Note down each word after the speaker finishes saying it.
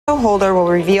holder will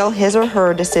reveal his or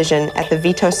her decision at the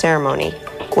veto ceremony,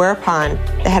 whereupon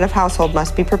the head of household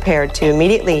must be prepared to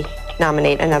immediately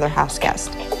nominate another house guest.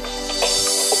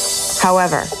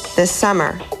 However, this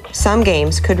summer, some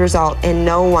games could result in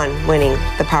no one winning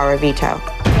the power of veto.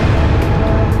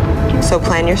 So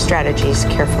plan your strategies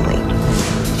carefully.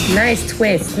 Nice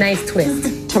twist, nice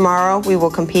twist. Tomorrow, we will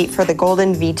compete for the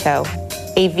Golden Veto,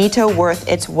 a veto worth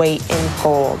its weight in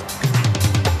gold.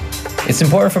 It's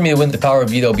important for me to win the power of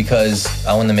veto because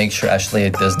I want to make sure Ashley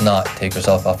does not take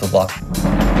herself off the block.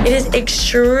 It is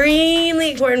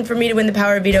extremely important for me to win the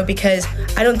power of veto because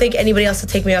I don't think anybody else will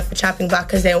take me off the chopping block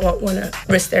because they won't want to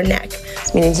risk their neck.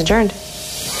 This meeting's adjourned.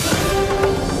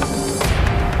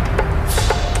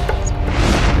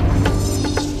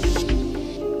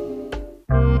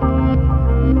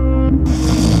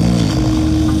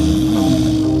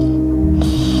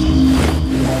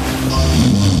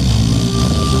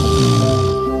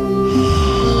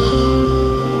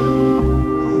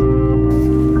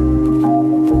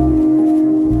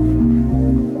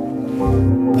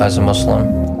 As a Muslim,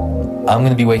 I'm going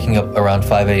to be waking up around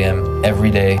 5 a.m. every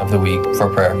day of the week for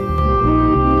prayer.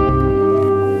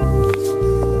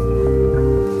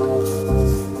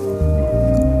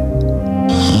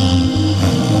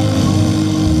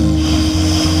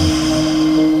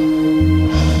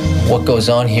 What goes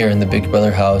on here in the Big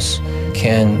Brother house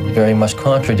can very much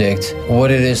contradict what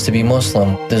it is to be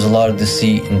Muslim. There's a lot of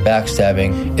deceit and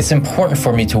backstabbing. It's important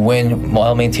for me to win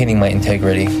while maintaining my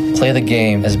integrity. Play the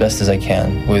game as best as I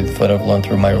can with what I've learned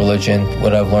through my religion,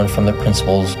 what I've learned from the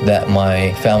principles that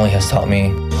my family has taught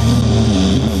me.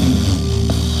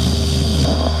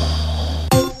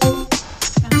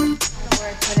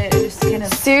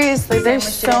 Seriously, there's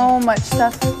so much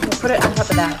stuff. Put it on top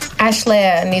of that.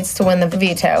 Ashley needs to win the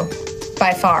veto,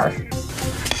 by far.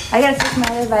 I gotta take my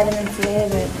other vitamin today,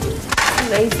 but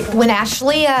I'm lazy. When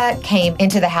Ashley came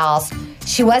into the house,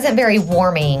 she wasn't very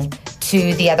warming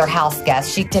to the other house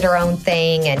guests. She did her own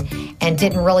thing and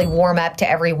didn't really warm up to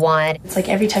everyone. It's like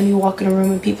every time you walk in a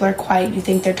room and people are quiet, you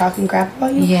think they're talking crap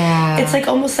about you. Yeah. It's like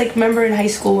almost like, remember in high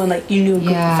school when like you knew a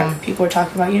group of friends, people were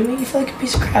talking about you, it made you feel like a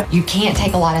piece of crap. You can't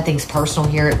take a lot of things personal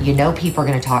here. You know people are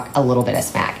going to talk a little bit of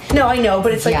smack. No, I know,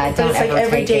 but it's like, Yeah, but it's like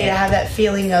every day to have that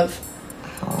feeling of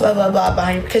blah, blah, blah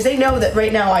behind, because they know that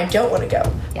right now I don't want to go.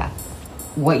 Yeah.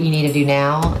 What you need to do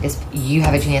now is you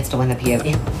have a chance to win the PO.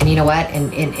 And you know what?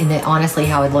 And honestly,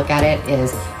 how I'd look at it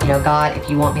is, you know, God, if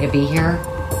you want me to be here,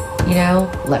 you know,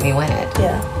 let me win it.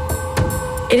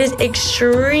 Yeah. It is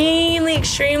extremely,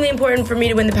 extremely important for me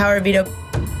to win the power of veto.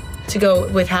 To go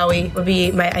with Howie would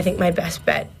be, I think, my best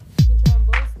bet.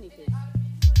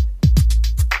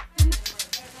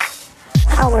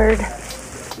 Howard,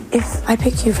 if I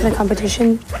pick you for the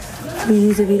competition, will you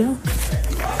use a veto?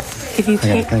 If you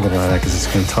can't... I gotta think about that because it's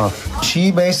gonna be tough.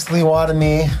 She basically wanted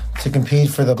me to compete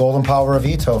for the golden power of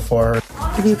veto for her.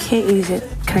 If you can't use it,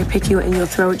 can I pick you and you'll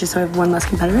throw it just so I have one less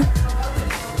competitor?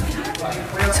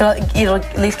 So it'll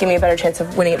at least give me a better chance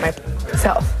of winning it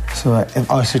myself. So, I see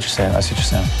what you're saying. I see what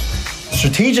you're saying.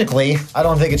 Strategically, I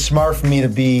don't think it's smart for me to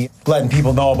be letting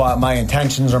people know about my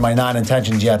intentions or my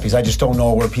non-intentions yet because I just don't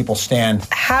know where people stand.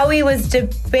 Howie was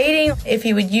debating if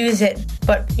he would use it,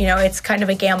 but, you know, it's kind of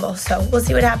a gamble, so we'll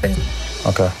see what happens.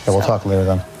 Okay. Yeah, we'll talk later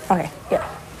then. Okay, yeah.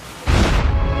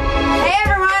 Hey,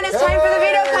 everyone, it's time for the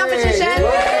veto competition.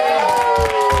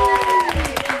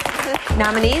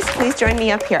 Nominees, please join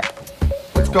me up here.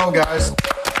 Let's go, guys.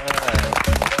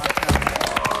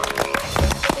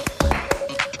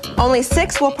 Only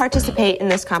 6 will participate in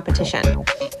this competition.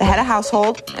 The head of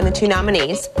household and the 2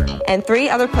 nominees, and 3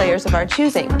 other players of our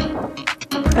choosing.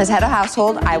 As head of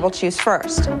household, I will choose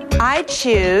first. I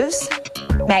choose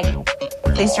Maggie.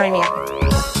 Please join me up.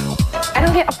 I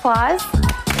don't get applause.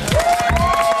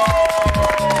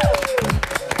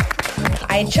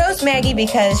 I chose Maggie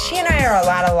because she and I are a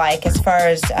lot alike as far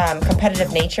as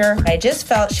competitive nature. I just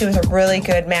felt she was a really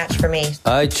good match for me.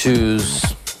 I choose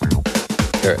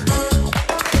Eric.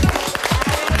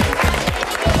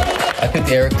 I picked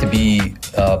Eric to be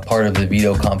part of the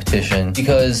veto competition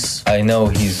because I know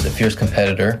he's a fierce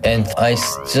competitor and I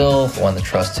still want to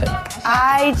trust him.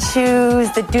 I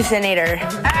choose the Deuceinator.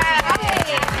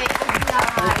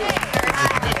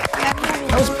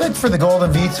 I was picked for the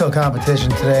golden veto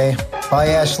competition today by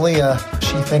Ashleigh.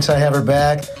 She thinks I have her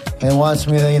back and wants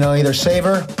me to, either save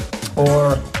her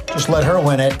or just let her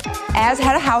win it. As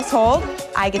head of household,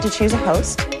 I get to choose a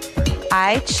host.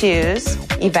 I choose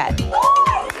Yvette.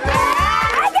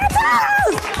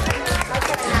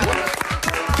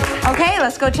 Okay,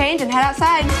 let's go change and head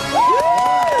outside.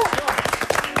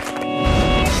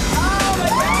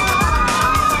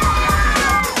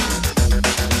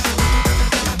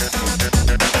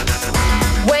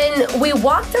 we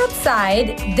walked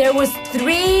outside, there was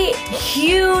 3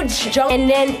 huge jumps, and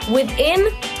then within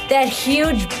that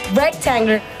huge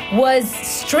rectangle was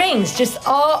strings just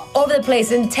all over the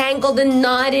place, entangled and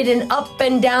knotted and up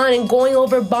and down and going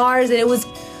over bars, and it was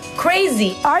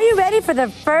crazy. Are you ready for the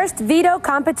first veto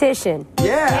competition?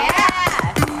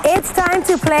 Yeah. It's time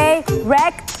to play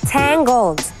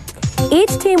rectangled.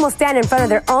 Each team will stand in front of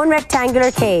their own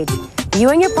rectangular cage. You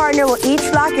and your partner will each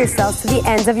lock yourselves to the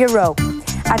ends of your rope.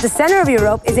 At the center of your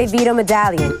rope is a veto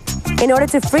medallion. In order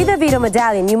to free the veto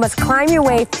medallion, you must climb your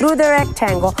way through the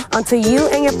rectangle until you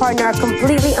and your partner are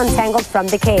completely untangled from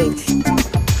the cage.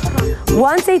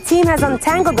 Once a team has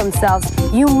untangled themselves,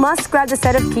 you must grab the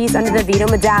set of keys under the veto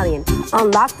medallion,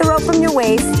 unlock the rope from your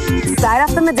waist, slide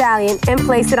off the medallion, and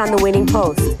place it on the winning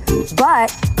post.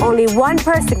 But only one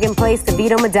person can place the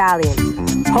veto medallion.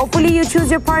 Hopefully you choose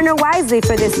your partner wisely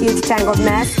for this huge tangled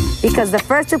mess, because the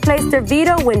first to place their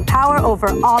veto win power over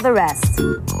all the rest.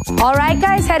 All right,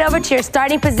 guys, head over to your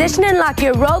starting position and lock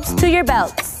your ropes to your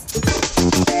belts.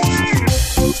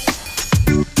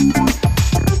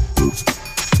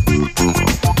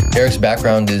 Eric's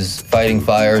background is fighting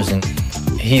fires, and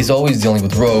he's always dealing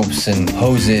with ropes and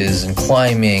hoses and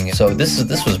climbing. So this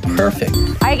was perfect.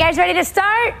 Are you guys ready to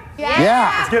start?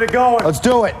 Yeah. Let's get it going. Let's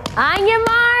do it. On your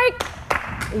mark,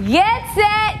 get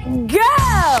set, go!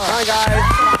 Hi,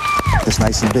 guys. It's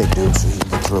nice and big, dude, so you can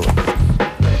get through it.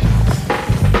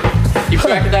 Keep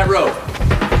track of that rope.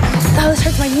 Oh, this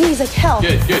hurts my knees like hell.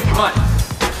 Good, come on.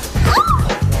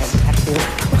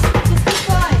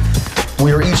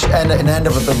 We were each an end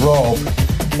of the rope,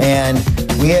 and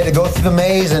we had to go through the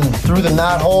maze and through the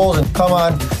knot holes and come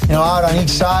on, out on each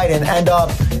side and end up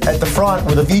at the front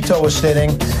where the veto was sitting.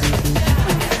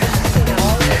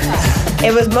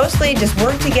 It was mostly just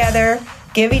work together,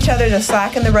 give each other the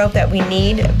slack in the rope that we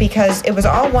need, because it was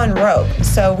all one rope.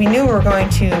 So we knew we were going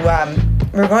to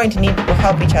need to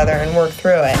help each other and work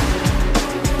through it.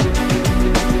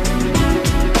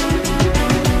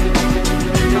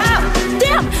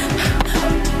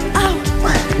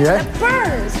 Yeah? It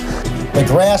burns. The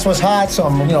grass was hot, so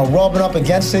I'm, rubbing up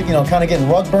against it, kind of getting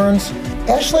rug burns.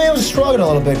 Ashley was struggling a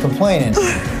little bit, complaining.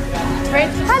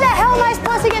 How the hell am I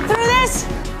supposed to get through this?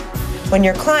 When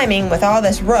you're climbing with all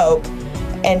this rope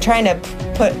and trying to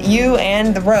put you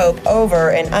and the rope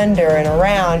over and under and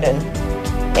around, and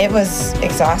it was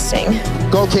exhausting.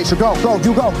 Go, Keisha, go,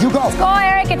 you go. Go,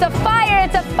 Eric, it's a fire,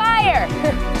 it's a fire!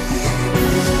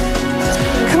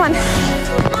 Come on.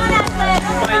 Come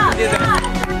on, you did that.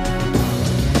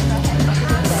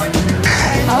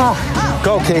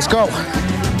 Go, Case, go.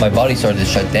 My body started to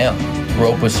shut down.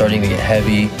 Rope was starting to get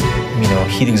heavy.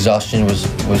 Heat exhaustion was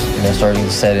starting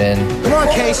to set in. Come on,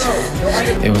 Case.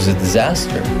 It was a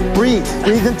disaster. Breathe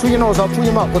in through your nose, out through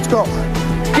your mouth. Let's go.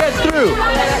 Get through.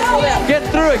 Get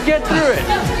through it.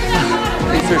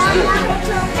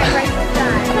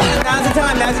 Now's the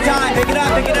time. Pick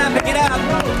it up.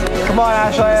 Come on,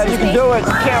 Ashley, you can do it.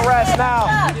 You can't rest now.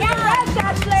 Can't rest,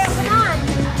 Ashley, come on!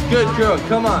 Good girl,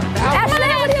 come on. Ashley,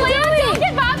 what are you doing? Don't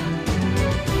give up!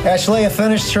 Ashley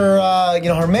finished her,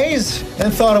 her maze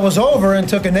and thought it was over and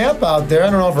took a nap out there. I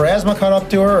don't know if her asthma caught up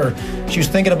to her or she was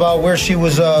thinking about where she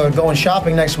was going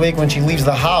shopping next week when she leaves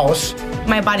the house.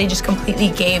 My body just completely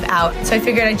gave out. So I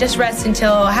figured I'd just rest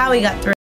until Howie got through.